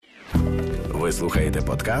Ви слухаєте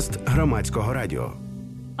подкаст Громадського радіо.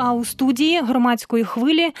 А у студії Громадської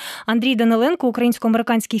хвилі Андрій Даниленко,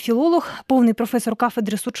 українсько-американський філолог, повний професор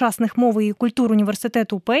кафедри сучасних мов і культур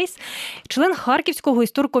Університету Пейс, член Харківського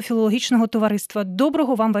історико-філологічного товариства.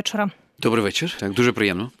 Доброго вам вечора. Добрий вечір. Так, дуже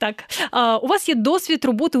приємно. Так. У вас є досвід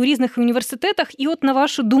роботи у різних університетах. І от, на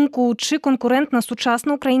вашу думку, чи конкурентна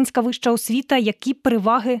сучасна українська вища освіта, які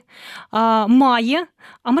переваги має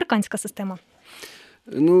американська система?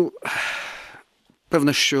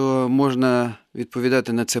 Певно, що можна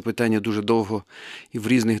відповідати на це питання дуже довго і в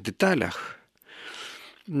різних деталях.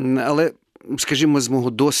 Але, скажімо, з мого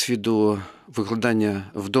досвіду викладання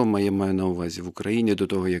вдома, я маю на увазі в Україні, до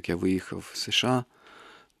того, як я виїхав в США,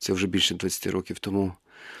 це вже більше 20 років тому.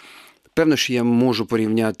 Певно, що я можу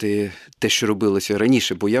порівняти те, що робилося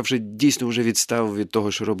раніше, бо я вже дійсно відстав від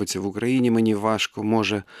того, що робиться в Україні. Мені важко,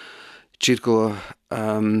 може, чітко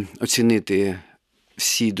оцінити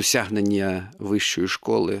всі досягнення вищої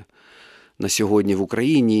школи на сьогодні в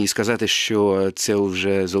Україні і сказати, що це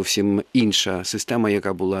вже зовсім інша система,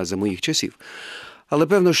 яка була за моїх часів. Але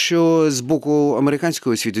певно, що з боку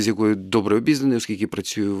американської освіти, з якою добре обізнаний, оскільки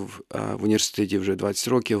працюю в університеті вже 20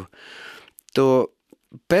 років, то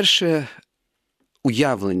перше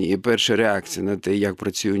уявлення і перша реакція на те, як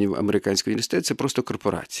працює американський університет, це просто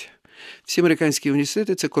корпорація. Всі американські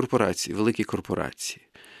університети – це корпорації, великі корпорації.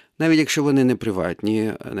 Навіть якщо вони не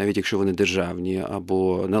приватні, навіть якщо вони державні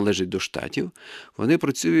або належать до штатів, вони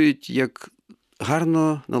працюють як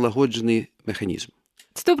гарно налагоджений механізм.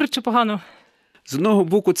 Це добре чи погано? З одного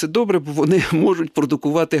боку, це добре, бо вони можуть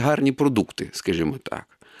продукувати гарні продукти, скажімо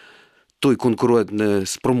так. Той конкурентно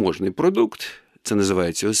спроможний продукт, це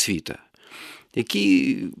називається освіта,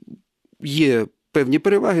 який є певні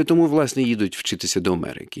переваги, тому, власне, їдуть вчитися до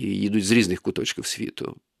Америки. Їдуть з різних куточків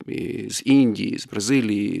світу. І з Індії, з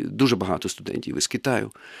Бразилії, дуже багато студентів із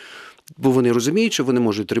Китаю. Бо вони розуміють, що вони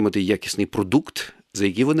можуть отримати якісний продукт, за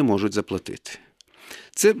який вони можуть заплатити.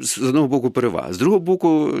 Це, з одного боку, перевага. З другого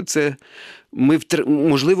боку, це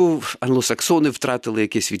можливо, англосаксони втратили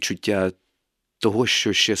якесь відчуття того,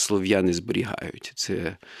 що ще слов'яни зберігають.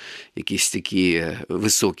 Це якісь такі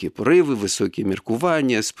високі пориви, високі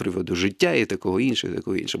міркування з приводу життя і такого іншого, і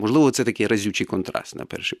такого іншого. Можливо, це такий разючий контраст, на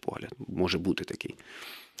перший погляд. Може бути такий.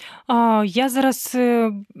 Я зараз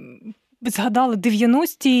згадала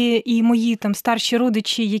 90-ті і мої там старші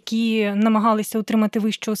родичі, які намагалися отримати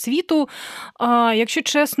вищу освіту. Якщо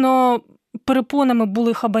чесно, перепонами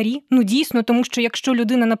були хабарі. Дійсно, тому що якщо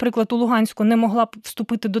людина, наприклад, у Луганську не могла б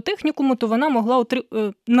вступити до технікуму, то вона могла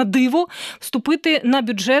на диво вступити на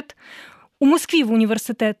бюджет у Москві в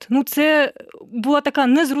університет. Це була така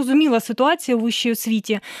незрозуміла ситуація у вищій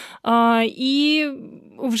освіті. І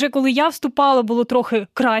вже коли я вступала, було трохи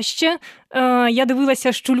краще. Я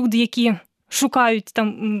дивилася, що люди, які шукають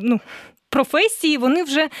там, професії, вони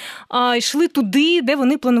вже йшли туди, де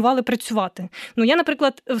вони планували працювати. Я,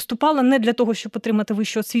 наприклад, вступала не для того, щоб отримати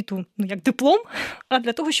вищу освіту, як диплом, а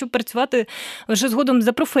для того, щоб працювати вже згодом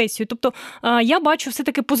за професією. Тобто я бачу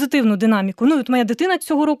все-таки позитивну динаміку. От моя дитина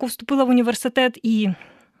цього року вступила в університет і...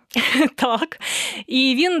 Так.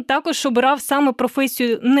 І він також обирав саме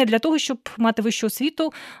професію не для того, щоб мати вищу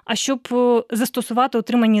освіту, а щоб застосувати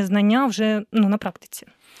отримані знання вже на практиці.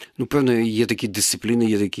 Певно, є такі дисципліни,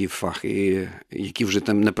 є такі фахи, які вже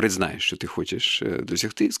там наперед знаєш, що ти хочеш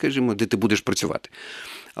досягти, скажімо, де ти будеш працювати.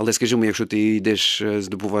 Але, скажімо, якщо ти йдеш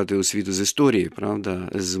здобувати освіту з історії, правда,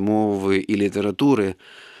 з мови і літератури,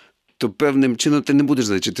 то певним чином ти не будеш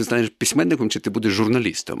знати, чи ти станеш письменником, чи ти будеш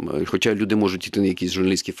журналістом. Хоча люди можуть йти на якийсь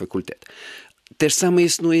журналістський факультет. Те ж саме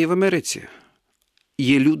існує і в Америці.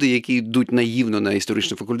 Є люди, які йдуть наївно на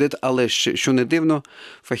історичний факультет, але, що не дивно,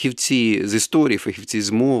 фахівці з історії, фахівці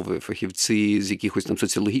з мови, фахівці з якихось там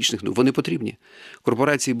соціологічних, вони потрібні.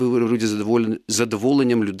 Корпорації беруть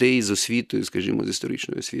задоволенням людей з освітою, скажімо, з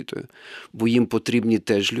історичною освітою. Бо їм потрібні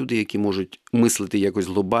теж люди, які можуть мислити якось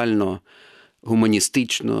глобально,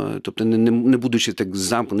 гуманістично, тобто не будучи так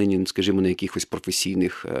замкнені, скажімо, на якихось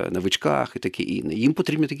професійних навичках і таке інше. Їм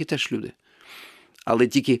потрібні такі теж люди. Але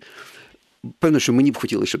тільки, певно, що мені б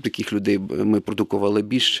хотілося, щоб таких людей ми продукували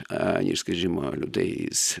більш, ніж, скажімо, людей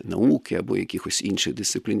з науки або якихось інших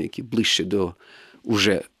дисциплін, які ближче до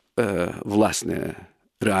уже, власне,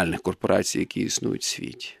 реальних корпорацій, які існують в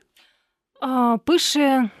світі.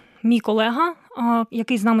 Пише мій колега,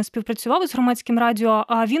 який з нами співпрацював із Громадським радіо,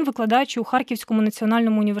 а він викладач у Харківському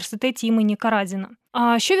національному університеті імені Каразіна.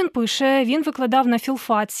 А що він пише? Він викладав на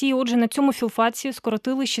філфаці, отже, на цьому філфаці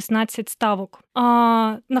скоротили 16 ставок.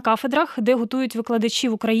 На кафедрах, де готують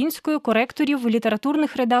викладачів української, коректорів,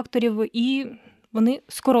 літературних редакторів, і вони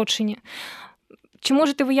скорочені. Чи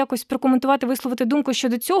можете ви якось прокоментувати, висловити думку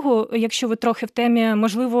щодо цього, якщо ви трохи в темі,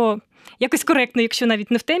 можливо, якось коректно, якщо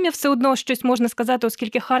навіть не в темі, все одно щось можна сказати,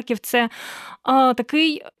 оскільки Харків – це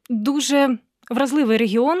такий дуже вразливий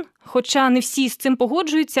регіон, хоча не всі з цим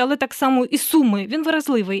погоджуються, але так само і Суми. Він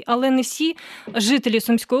вразливий, але не всі жителі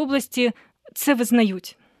Сумської області це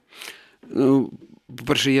визнають.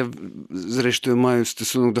 По-перше, я, зрештою, маю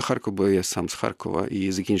стосунок до Харкова, бо я сам з Харкова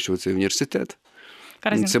і закінчував цей університет.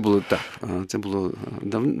 Це було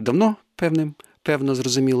давно, певно,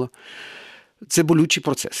 зрозуміло. Це болючий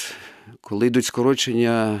процес. Коли йдуть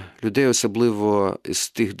скорочення людей, особливо з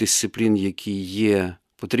тих дисциплін, які є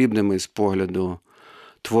потрібними з погляду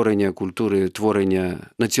творення культури, творення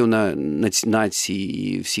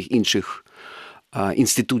нації і всіх інших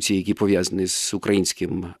інституцій, які пов'язані з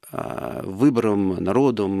українським вибором,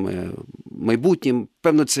 народом, майбутнім,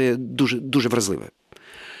 певно, це дуже, дуже вразливе.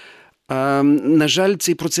 На жаль,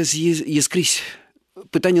 цей процес є скрізь.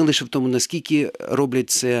 Питання лише в тому, наскільки роблять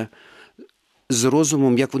це з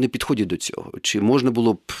розумом, як вони підходять до цього. Чи можна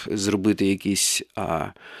було б зробити якісь,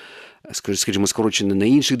 скажімо, скорочення на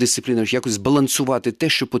інших дисциплінах, якось збалансувати те,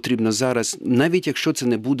 що потрібно зараз, навіть якщо це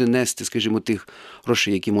не буде нести, скажімо, тих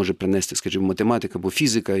грошей, які може принести, скажімо, математика або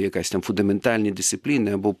фізика, якась там фундаментальні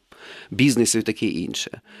дисципліни, або бізнес і таке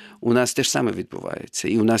інше. У нас те ж саме відбувається.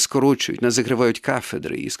 І у нас скорочують, нас закривають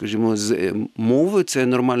кафедри. І, скажімо, з мови це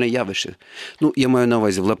нормальне явище. Я маю на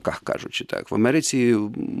увазі в лапках кажучи, так. В Америці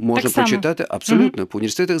можна прочитати, абсолютно, по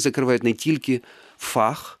університетах закривають не тільки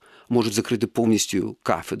фах, можуть закрити повністю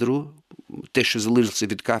кафедру. Те, що залишилося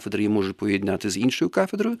від кафедри, можуть поєднати з іншою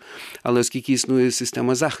кафедрою. Але оскільки існує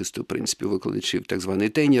система захисту, в принципі, викладачів, так званий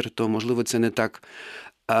тенір, то, можливо, це не так,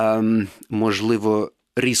 можливо,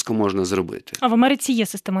 різко можна зробити. А в Америці є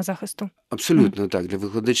система захисту? Абсолютно, так. Для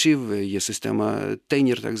викладачів є система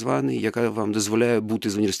тенір, так званий, яка вам дозволяє бути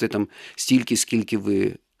з університетом стільки, скільки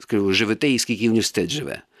ви, скажімо, живете і скільки університет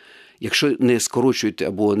живе. Якщо не скорочують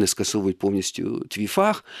або не скасовують повністю твій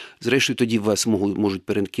фах, зрештою тоді вас можуть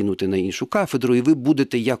перекинути на іншу кафедру, і ви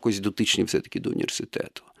будете якось дотичні все-таки до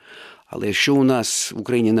університету. Але якщо у нас в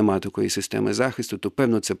Україні немає такої системи захисту, то,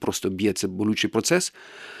 певно, це просто б'є, це болючий процес.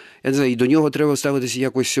 Я не знаю, і до нього треба ставитися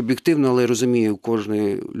якось об'єктивно, але я розумію,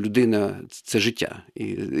 кожна людина – це життя,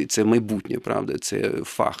 і це майбутнє, правда, це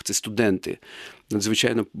фах, це студенти.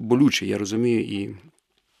 Надзвичайно болюче, я розумію, і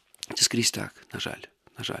це скрізь так, на жаль.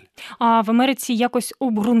 А в Америці якось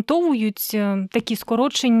обґрунтовують такі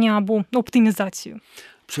скорочення або оптимізацію?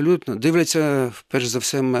 Абсолютно. Дивляться, перш за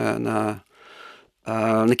все, на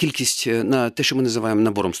кількість, на те, що ми називаємо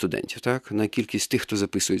набором студентів, так? На кількість тих, хто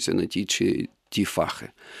записується на ті чи ті фахи.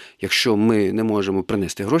 Якщо ми не можемо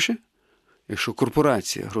принести гроші, якщо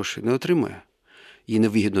корпорація гроші не отримує, їй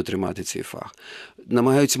невигідно тримати цей фах.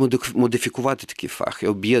 Намагаються модифікувати такі фахи,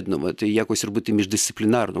 об'єднувати, якось робити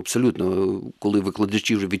міждисциплінарно. Абсолютно, коли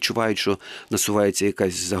викладачі вже відчувають, що насувається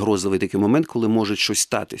якась загрозливий такий момент, коли може щось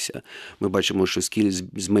статися. Ми бачимо, що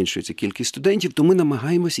зменшується кількість студентів, то ми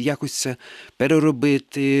намагаємося якось це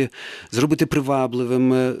переробити, зробити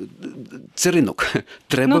привабливим. Це ринок.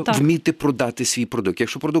 Треба вміти продати свій продукт.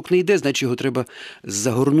 Якщо продукт не йде, значить його треба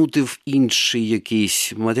загорнути в інший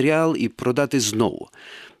якийсь матеріал і продати знову.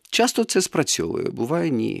 Часто це спрацьовує, буває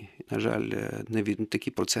ні. На жаль,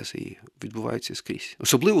 такі процеси відбуваються скрізь.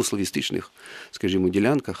 Особливо у славістичних, скажімо,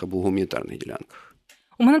 ділянках або гуманітарних ділянках.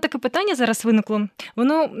 У мене таке питання зараз виникло.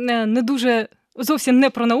 Воно не дуже... Зовсім не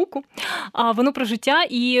про науку, а воно про життя.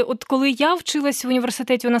 І от коли я вчилась в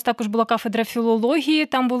університеті, у нас також була кафедра філології,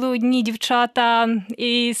 там були одні дівчата,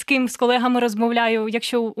 і з колегами розмовляю,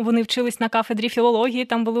 якщо вони вчились на кафедрі філології,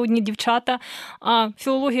 там були одні дівчата. А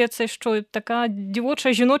філологія – це що, така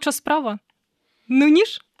дівоча, жіноча справа? Ні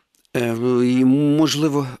ж?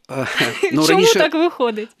 Можливо. Чому раніше, так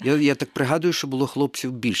виходить? Я так пригадую, що було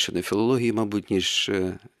хлопців більше на філології, мабуть, ніж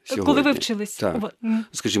сьогодні. Коли ви вчились? Так.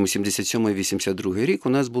 Скажімо, 77-82 рік у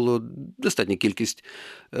нас було достатня кількість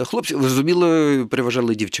хлопців. Зрозуміло,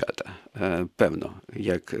 переважали дівчата, певно,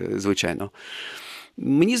 як звичайно.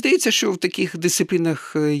 Мені здається, що в таких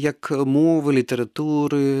дисциплінах, як мова,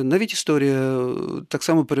 літератури, навіть історія, так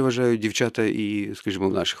само переважають дівчата і, скажімо,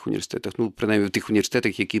 в наших університетах. Принаймні в тих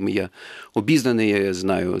університетах, якими я обізнаний, я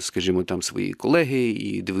знаю, скажімо, там свої колеги,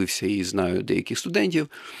 і дивився, і знаю деяких студентів.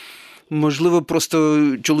 Можливо, просто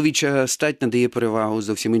чоловіча стать надає перевагу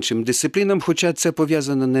зовсім іншим дисциплінам, хоча це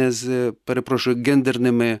пов'язано не з, перепрошую,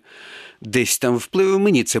 гендерними десь там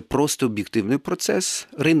впливами. Ні, це просто об'єктивний процес,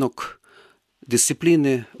 ринок.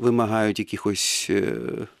 Дисципліни вимагають якихось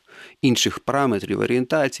інших параметрів,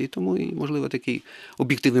 орієнтацій, тому, і, можливо, такий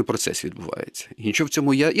об'єктивний процес відбувається. І нічого в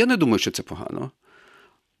цьому, я не думаю, що це погано.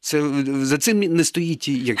 За цим не стоїть,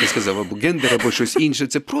 як я сказав, або гендер, або щось інше.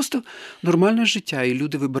 Це просто нормальне життя, і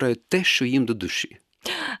люди вибирають те, що їм до душі.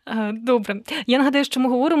 Добре. Я нагадаю, що ми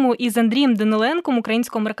говоримо із Андрієм Даниленком,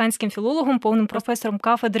 українсько-американським філологом, повним професором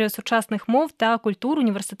кафедри сучасних мов та культур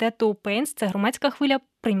Університету Пейс. Це «Громадська хвиля»,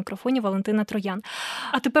 при мікрофоні Валентина Троян.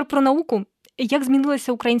 А тепер про науку. Як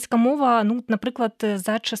змінилася українська мова, наприклад,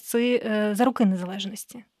 за роки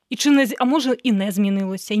незалежності? А може і не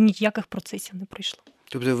змінилося, і ніяких процесів не пройшло?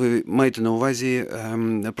 Тобто ви маєте на увазі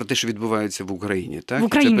про те, що відбувається в Україні, так? В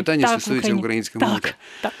Україні, це питання так, стосується української мови.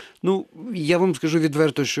 Так. Я вам скажу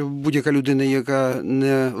відверто, що будь-яка людина, яка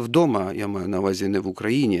не вдома, я маю на увазі не в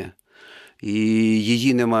Україні, і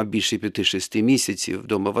її нема більше 5-6 місяців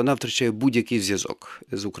вдома, вона втрачає будь-який зв'язок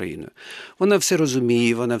з Україною. Вона все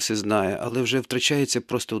розуміє, вона все знає, але вже втрачається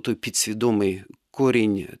просто той підсвідомий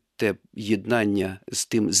корінь, те єднання з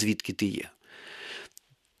тим, звідки ти є.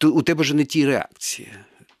 У тебе вже не ті реакції.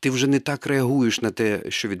 Ти вже не так реагуєш на те,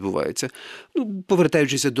 що відбувається.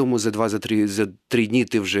 Повертаючись додому за 3 дні,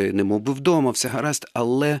 ти вже не мов би вдома, все гаразд,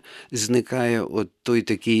 але зникає от той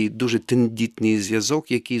такий дуже тендітний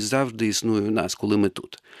зв'язок, який завжди існує у нас, коли ми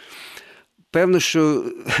тут. Певно, що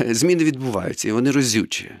зміни відбуваються, і вони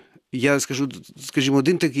разючі. Я скажімо,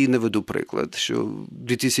 один такий наведу приклад, що в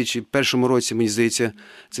 2001 році, мені здається,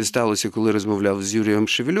 це сталося, коли розмовляв з Юрієм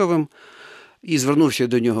Шевельовим, і звернувся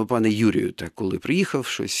до нього пане Юрію, так, коли приїхав,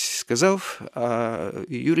 щось сказав, а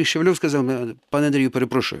Юрій Шевельов сказав: пане Андрію,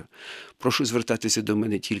 перепрошую, прошу звертатися до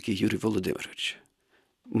мене тільки Юрій Володимирович.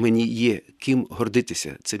 Мені є ким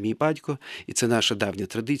гордитися. Це мій батько, і це наша давня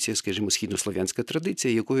традиція, скажімо, східнослов'янська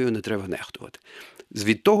традиція, якою не треба нехтувати.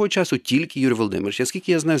 Від того часу тільки Юрій Володимирович.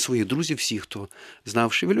 Оскільки я знаю своїх друзів, всі, хто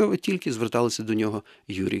знав Шевельова, тільки зверталися до нього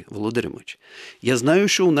Юрій Володимирович. Я знаю,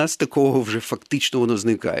 що у нас такого вже фактично воно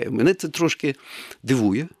зникає. Мене це трошки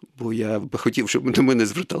дивує, бо я б хотів, щоб до мене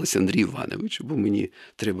зверталися Андрій Іванович, бо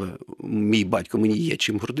мій батько, мені є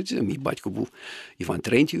чим гордитися. Мій батько був Іван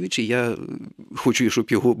Терентьєвич, і я хочу,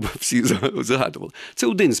 щоб його всі загадували. Це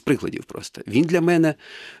один з прикладів просто. Він для мене,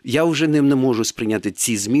 я вже не можу сприйняти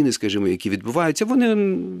ці зміни, скажімо, які відбуваються. Вони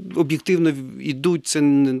об'єктивно йдуть, це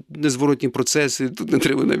незворотні процеси, тут не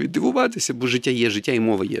треба навіть дивуватися, бо життя є життя і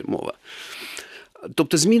мова є мова.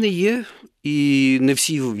 Тобто зміни є, і не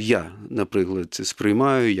всі я, наприклад, це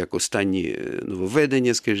сприймаю як останні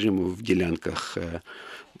нововведення, скажімо, в ділянках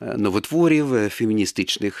новотворів,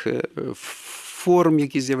 феміністичних форм,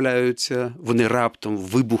 які з'являються, вони раптом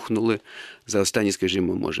вибухнули за останні,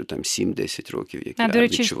 скажімо, може, 7-10 років, як я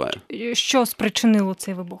відчуваю. До речі, що спричинило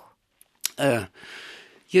цей вибух?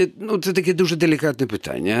 Це таке дуже делікатне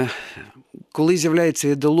питання. Коли з'являється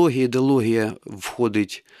ідеологія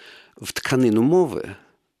входить в тканину мови,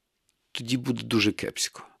 тоді буде дуже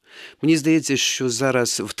кепсько. Мені здається, що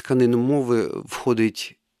зараз в тканину мови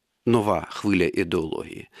входить нова хвиля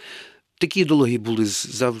ідеології. Такі ідеології були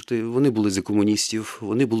завжди, вони були за комуністів,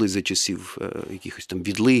 вони були за часів якихось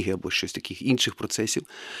відлиги або щось таких інших процесів.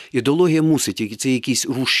 Ідеологія мусить, це якийсь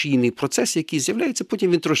рушійний процес, який з'являється,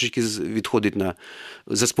 потім він трошечки відходить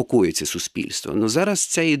заспокоїться суспільство. Но зараз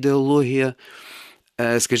ця ідеологія,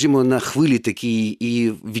 скажімо, на хвилі такій,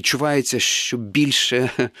 і відчувається, що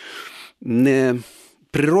більше не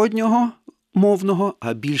природнього мовного,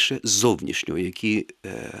 а більше зовнішнього, який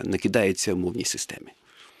накидається в мовній системі.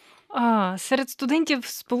 Серед студентів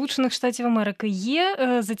Сполучених Штатів Америки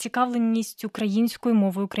є зацікавленість українською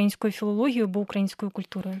мовою, українською філологією або українською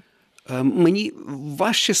культурою? Мені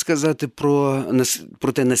важче сказати про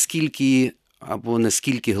те,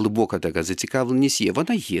 наскільки глибока така зацікавленість є.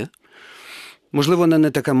 Вона є. Можливо, вона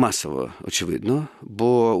не така масова, очевидно,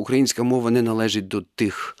 бо українська мова не належить до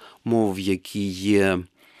тих мов, які є,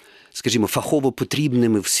 скажімо, фахово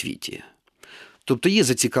потрібними в світі. Тобто є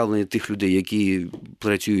зацікавлення тих людей, які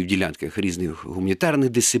працюють в ділянках різних гуманітарних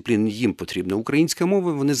дисциплін, їм потрібна українська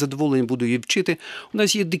мова, вони задоволені будуть її вчити. У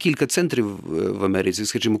нас є декілька центрів в Америці,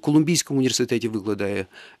 скажімо, в Колумбійському університеті викладає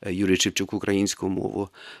Юрій Шевчук українську мову,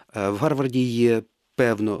 в Гарварді є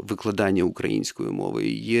певно викладання української мови,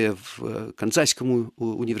 є в Канзаському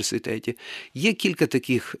університеті. Є кілька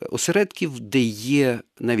таких осередків, де є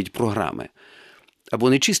навіть програми. Або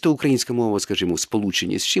не чисто українська мова, скажімо, в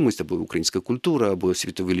сполученні з чимось, або українська культура, або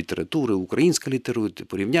світові літератури, українська література,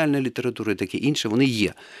 порівняльна література, таке інше, вони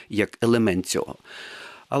є як елемент цього.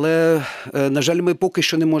 Але, на жаль, ми поки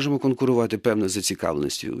що не можемо конкурувати певною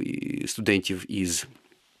зацікавленістю і студентів із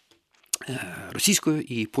російською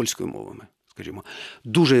і польською мовами, скажімо.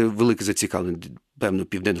 Дуже велике зацікавлення, певно,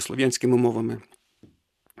 південнослов'янськими мовами.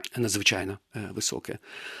 Надзвичайно високе.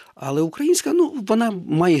 Але українська, вона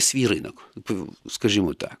має свій ринок,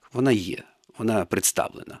 скажімо так. Вона є, вона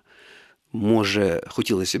представлена. Може,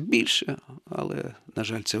 хотілося б більше, але, на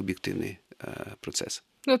жаль, це об'єктивний процес.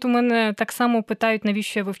 От у мене так само питають,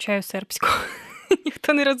 навіщо я вивчаю сербську.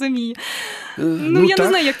 Ніхто не розуміє. Я не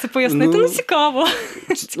знаю, як це пояснити. Цікаво.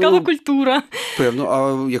 Цікава культура. Певно,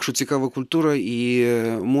 а якщо цікава культура і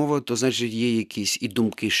мова, то, значить, є якісь і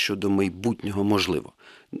думки щодо майбутнього, можливо.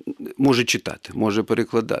 Може читати, може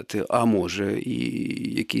перекладати, а може і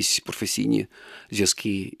якісь професійні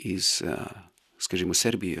зв'язки із, скажімо,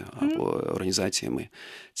 Сербією або організаціями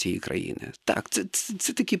цієї країни. Так,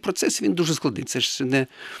 це такий процес, він дуже складний. Це ж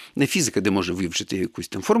не фізика, де можна вивчити якусь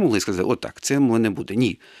там формулу і сказати, отак, це в мене буде.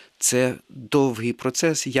 Ні, це довгий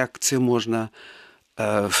процес, як це можна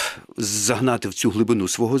загнати в цю глибину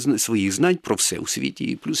своїх знань про все у світі,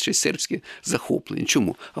 і плюс ще сербське захоплення.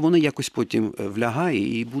 Чому? А воно якось потім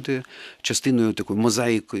влягає і буде частиною такої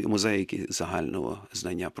мозаїки загального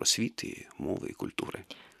знання про світ, і мови, і культури.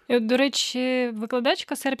 До речі,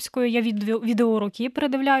 викладачка сербської, я відеоуроки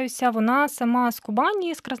передивляюся, вона сама з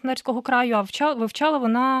Кубані, з Краснодарського краю, а вивчала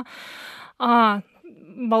вона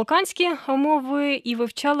балканські мови і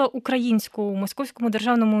вивчала українську у Московському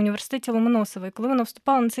державному університеті Ломоносова. Коли вона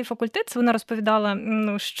вступала на цей факультет, вона розповідала,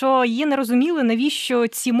 що її не розуміли, навіщо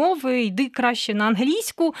ці мови, йди краще на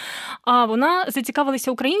англійську. А вона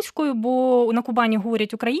зацікавилася українською, бо на Кубані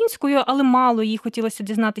говорять українською, але мало їй хотілося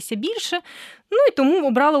дізнатися більше. І тому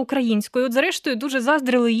обрала українську. І от, зрештою, дуже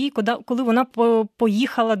заздрили їй, коли вона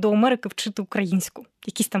поїхала до Америки вчити українську.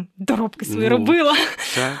 Якісь там доробки свої робила.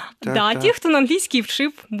 Так. Ті, хто на англійській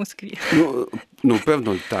вчив в Москві.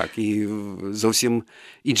 Певно, так. І зовсім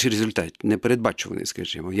інший результат, непередбачуваний,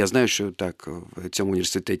 скажімо. Я знаю, що так, в цьому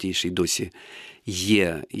університеті ще й досі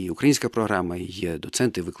є і українська програма, і є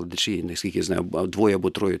доценти, викладачі, і, наскільки я знаю, 2 або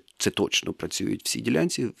 3 це точно працюють всі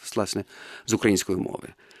ділянці, власне, з української мови.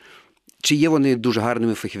 Чи є вони дуже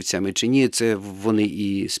гарними фахівцями, чи ні, це вони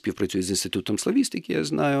і співпрацюють з Інститутом славістики, я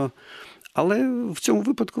знаю. Але в цьому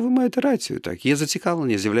випадку ви маєте рацію. Так, є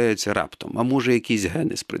зацікавлення, з'являється раптом. А може якийсь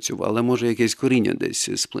ген спрацював, але може якесь коріння десь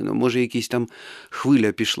сплинуло, може якась там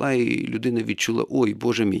хвиля пішла і людина відчула, ой,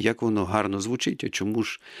 Боже мій, як воно гарно звучить, а чому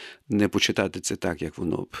ж не почитати це так, як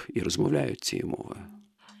воно б і розмовляють цією мовою.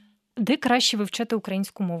 Де краще вивчати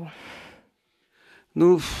українську мову?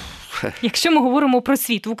 Ну, якщо ми говоримо про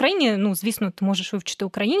світ, в Україні, ну, звісно, ти можеш вивчити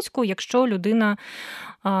українську, якщо людина,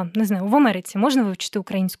 не знаю, в Америці можна вивчити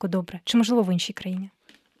українську добре? Чи, можливо, в іншій країні?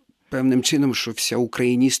 Певним чином, що вся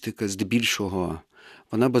україністика, здебільшого,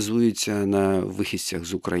 вона базується на вихідцях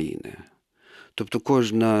з України. Тобто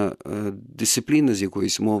кожна дисципліна з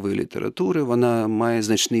якоїсь мови і літератури, вона має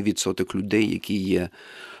значний відсоток людей, які є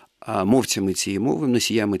мовцями цієї мови,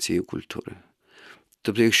 носіями цієї культури.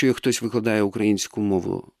 Тобто, якщо хтось викладає українську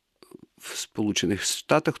мову в Сполучених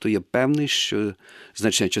Штатах, то я певний, що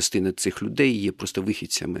значна частина цих людей є просто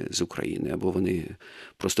вихідцями з України, або вони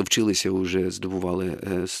просто вчилися, вже здобували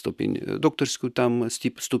ступінь докторську, там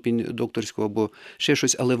ступінь докторську, або ще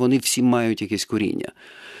щось, але вони всі мають якесь коріння.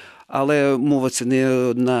 Але мова – це не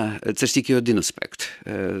одна, це ж тільки один аспект.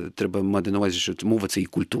 Треба мати на увазі, що мова – це і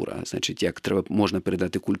культура. Значить, як можна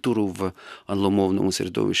передати культуру в англомовному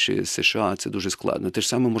середовищі США, це дуже складно. Те ж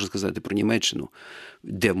саме можна сказати про Німеччину,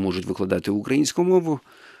 де можуть викладати українську мову.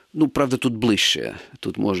 Ну, правда, тут ближче.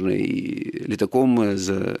 Тут можна і літаком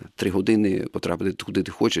за 3 години потрапити куди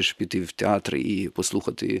ти хочеш, піти в театр і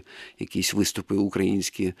послухати якісь виступи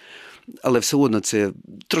українські. Але все одно це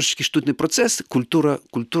трошечки штучний процес.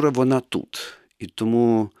 Культура вона тут. І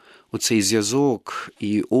тому оцей зв'язок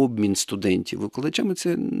і обмін студентів викладачами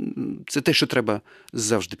 – це те, що треба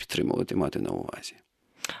завжди підтримувати, мати на увазі.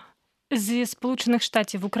 Зі Сполучених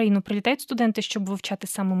Штатів в Україну прилітають студенти, щоб вивчати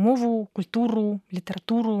саме мову, культуру,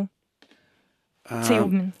 літературу, цей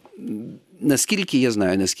обмін? Наскільки я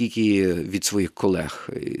знаю, наскільки від своїх колег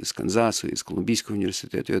із Канзасу, із Колумбійського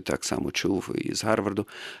університету, я так само чув, і з Гарварду,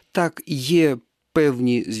 так, є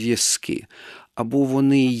певні зв'язки. Або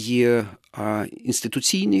вони є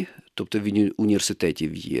інституційні, тобто від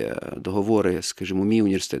університетів є договори, скажімо, мій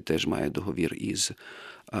університет теж має договір із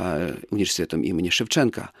університетом імені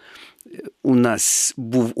Шевченка. У нас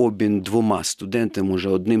був обмін 2 студентами, може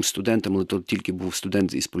 1 студентом, але то тільки був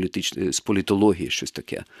студент з політології, щось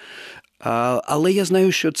таке. Але я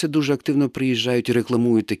знаю, що це дуже активно приїжджають і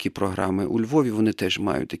рекламують такі програми. У Львові вони теж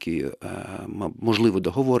мають такі, можливо,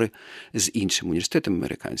 договори з іншими університетами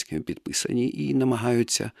американськими підписані і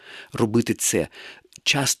намагаються робити це.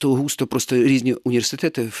 часто густо просто різні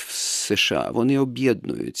університети в США, вони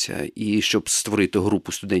об'єднуються, і щоб створити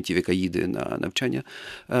групу студентів, яка їде на навчання,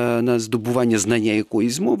 на здобування знання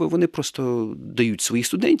якоїсь мови, вони просто дають своїх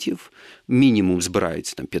студентів, мінімум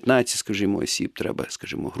збирається там 15, скажімо, осіб, треба,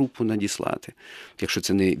 скажімо, групу надіслати, якщо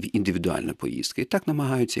це не індивідуальна поїздка. І так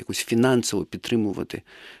намагаються якось фінансово підтримувати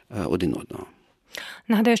один одного.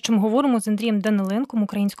 Нагадаю, що ми говоримо з Андрієм Даниленком,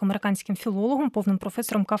 українсько-американським філологом, повним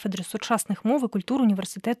професором кафедри сучасних мов і культур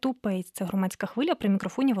Університету Пейс. Це «Громадська хвиля», при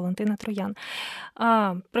мікрофоні Валентина Троян.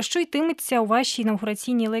 Про що йтиметься у вашій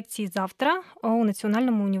інаугураційній лекції завтра у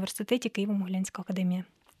Національному університеті Києво-Могилянська академія?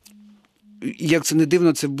 Як це не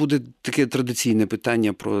дивно, це буде таке традиційне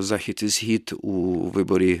питання про Захід і Схід у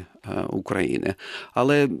виборі України.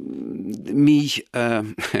 Але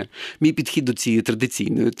мій підхід до цієї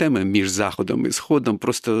традиційної теми між Заходом і Сходом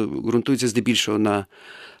просто ґрунтується здебільшого на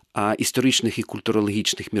історичних і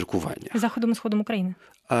культурологічних міркуваннях. Заходом і Сходом України?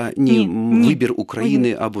 Ні, вибір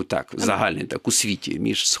України або так, загальний, так, у світі,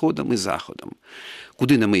 між Сходом і Заходом.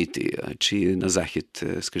 Куди нам йти? Чи на Захід,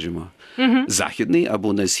 скажімо, західний,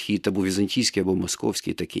 або на Схід, або візантійський, або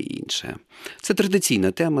московський, таке інше. Це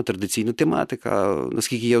традиційна тема, традиційна тематика.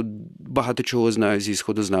 Наскільки я багато чого знаю зі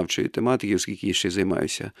сходознавчої тематики, оскільки я ще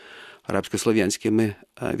займаюся арабсько-слов'янськими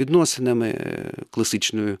відносинами,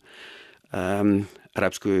 класичною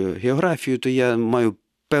арабською географією, то я маю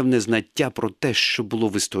певне знаття про те, що було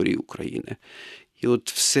в історії України. І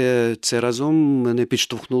от все це разом мене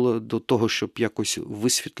підштовхнуло до того, щоб якось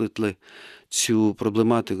висвітлити цю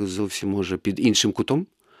проблематику зовсім, може, під іншим кутом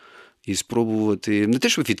і спробувати не те,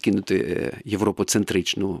 щоб відкинути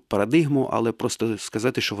європоцентричну парадигму, але просто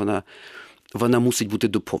сказати, що вона мусить бути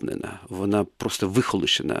доповнена. Вона просто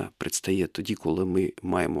вихолощена предстає тоді, коли ми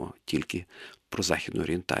маємо тільки прозахідну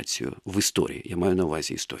орієнтацію в історії. Я маю на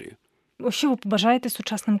увазі історію. Що ви побажаєте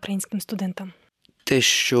сучасним українським студентам? Те,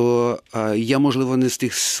 що я, можливо, не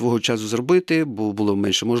встиг свого часу зробити, бо було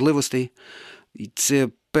менше можливостей. І це,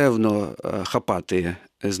 певно, хапати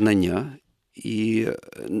знання. І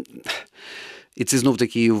це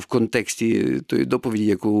знов-таки в контексті тої доповіді,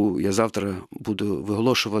 яку я завтра буду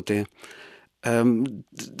виголошувати.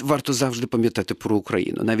 Варто завжди пам'ятати про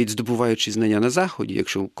Україну. Навіть здобуваючи знання на Заході,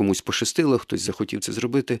 якщо комусь пощастило, хтось захотів це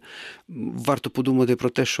зробити, варто подумати про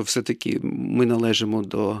те, що все-таки ми належимо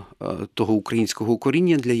до того українського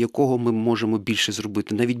коріння, для якого ми можемо більше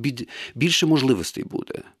зробити. Навіть більше можливостей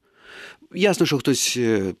буде. Ясно, що хтось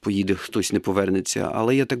поїде, хтось не повернеться,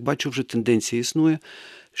 але я так бачу, вже тенденція існує,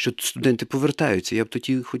 що студенти повертаються. Я б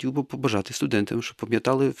тоді хотів би побажати студентам, щоб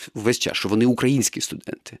пам'ятали весь час, що вони українські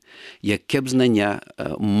студенти. Яке б знання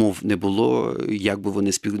мов не було, як би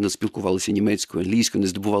вони не спілкувалися німецькою, англійською, не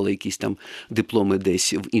здобували якісь там дипломи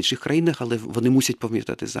десь в інших країнах, але вони мусять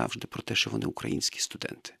пам'ятати завжди про те, що вони українські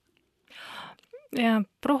студенти.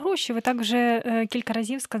 Про гроші. Ви так вже кілька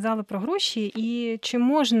разів сказали про гроші. І чи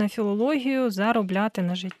можна філологію заробляти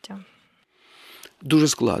на життя? Дуже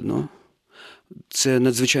складно. Це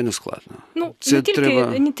надзвичайно складно. Це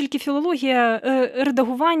не тільки філологія,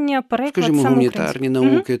 редагування, переклад, скажімо, гуманітарні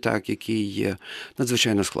науки, так, які є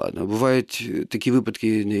надзвичайно складно. Бувають такі випадки,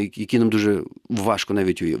 які нам дуже важко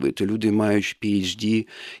навіть уявити. Люди, маючи PhD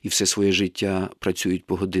і все своє життя працюють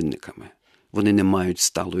погодинниками. Вони не мають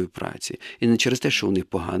сталої праці. І не через те, що у них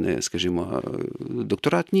поганий, скажімо,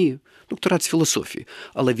 докторат. Ні, докторат з філософії.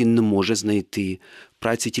 Але він не може знайти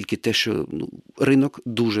праці тільки те, що ринок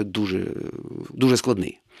дуже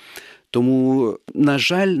складний. Тому, на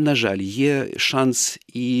жаль, є шанс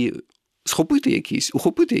і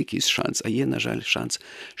ухопити якийсь шанс, а є, на жаль, шанс,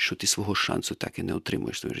 що ти свого шансу так і не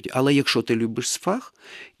отримуєш в своєму житті. Але якщо ти любиш фах,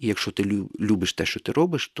 і якщо ти любиш те, що ти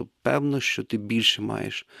робиш, то певно, що ти більше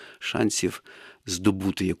маєш шансів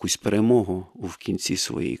здобути якусь перемогу в кінці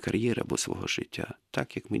своєї кар'єри або свого життя,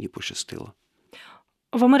 так, як мені пощастило.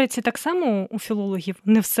 В Америці так само у філологів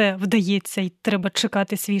не все вдається і треба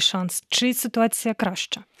чекати свій шанс? Чи ситуація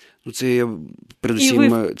краща? Це я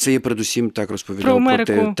передусім так розповідав про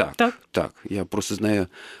Америку. Так. Я просто знаю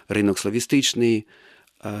ринок славістичний,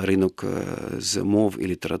 ринок з мов і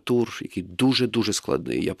літератур, який дуже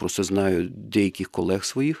складний. Я просто знаю деяких колег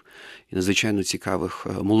своїх, і надзвичайно цікавих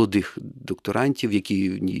молодих докторантів,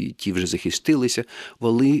 які ті вже захистилися.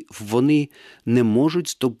 Вони не можуть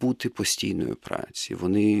здобути постійної праці.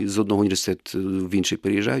 Вони з одного університету в інший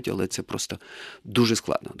переїжджають, але це просто дуже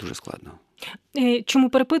складно. Чому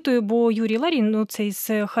перепитую, бо Юрій Ларін, цей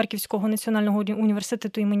з Харківського національного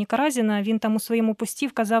університету імені Каразіна, він там у своєму пості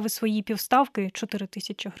вказав і свої півставки 4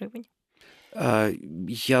 тисячі гривень.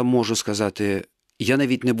 Я можу сказати, я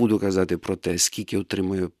навіть не буду казати про те, скільки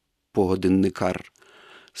отримує погодинникар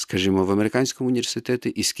скажімо, в американському університеті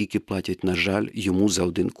і скільки платять, на жаль, йому за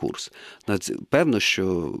один курс. Певно,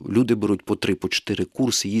 що люди беруть по 3, по 4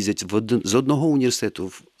 курси, їздять з одного університету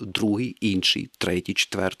в другий, інший, третій,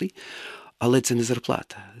 четвертий, але це не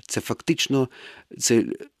зарплата. Це фактично, це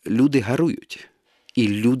люди гарують. І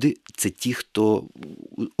люди – це ті, хто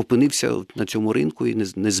опинився на цьому ринку і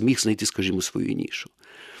не зміг знайти, скажімо, свою нішу.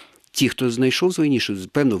 Ті, хто знайшов свою нішу,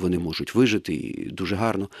 певно, вони можуть вижити і дуже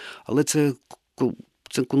гарно, але це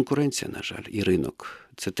конкуренція, на жаль, і ринок.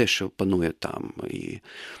 Це те, що панує там. І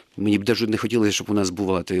мені б навіть не хотілося, щоб у нас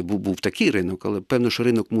був такий ринок, але певно, що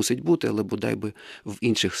ринок мусить бути, але бодай би в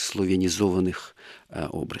інших слов'янізованих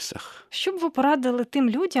обрисах. Що б ви порадили тим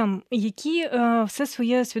людям, які все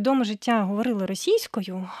своє свідоме життя говорили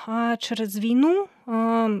російською, а через війну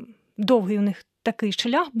довгий у них такий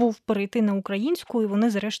шлях був перейти на українську, і вони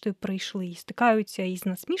зрештою прийшли і стикаються із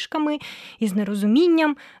насмішками, із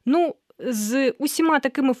нерозумінням, з усіма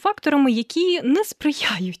такими факторами, які не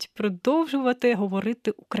сприяють продовжувати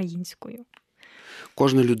говорити українською.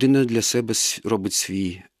 Кожна людина для себе робить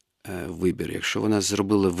свій вибір. Якщо вона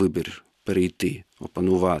зробила вибір перейти,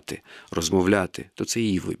 опанувати, розмовляти, то це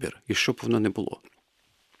її вибір. І що б воно не було.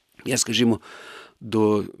 Я, скажімо,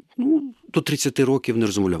 до 30 років не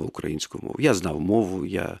розмовляв українською мовою. Я знав мову,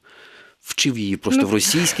 я вчив її просто в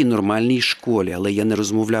російській нормальній школі, але я не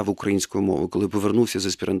розмовляв українською мовою. Коли повернувся з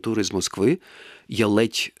аспірантури з Москви, я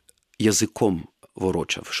ледь язиком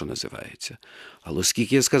ворочав, що називається. Але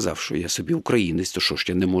оскільки я сказав, що я собі українець, то що ж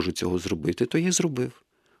я не можу цього зробити, то я зробив.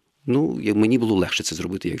 Мені було легше це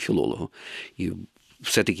зробити як філологу. І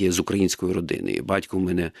все-таки я з української родини. І батько в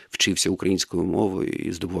мене вчився українською мовою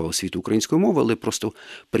і здобував освіту українською мовою, але просто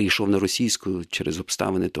перейшов на російську через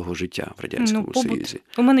обставини того життя в Радянському Союзі.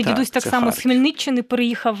 У мене дідусь так само з Хмельниччини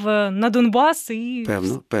переїхав на Донбас. І...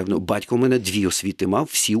 Певно. Батько в мене 2 освіти мав,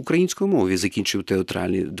 всі українською мовою. Закінчив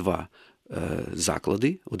театральні 2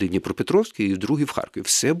 заклади, один Дніпропетровський і другий в Харкові.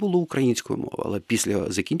 Все було українською мовою, але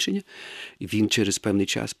після закінчення він через певний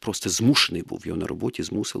час просто змушений був, його на роботі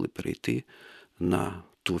змусили перейти на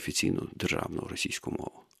ту офіційну державну російську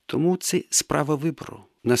мову. Тому це справа вибору.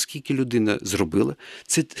 Наскільки людина зробила,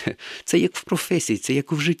 це як в професії, це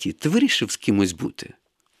як в житті. Ти вирішив з кимось бути?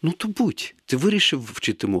 То будь. Ти вирішив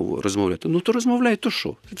вчити мову, розмовляти? То розмовляй, то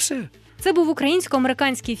що? Все. Це був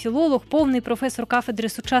українсько-американський філолог, повний професор кафедри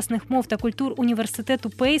сучасних мов та культур Університету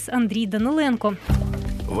Пейс Андрій Даниленко.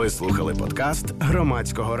 Ви слухали подкаст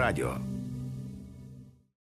Громадського радіо.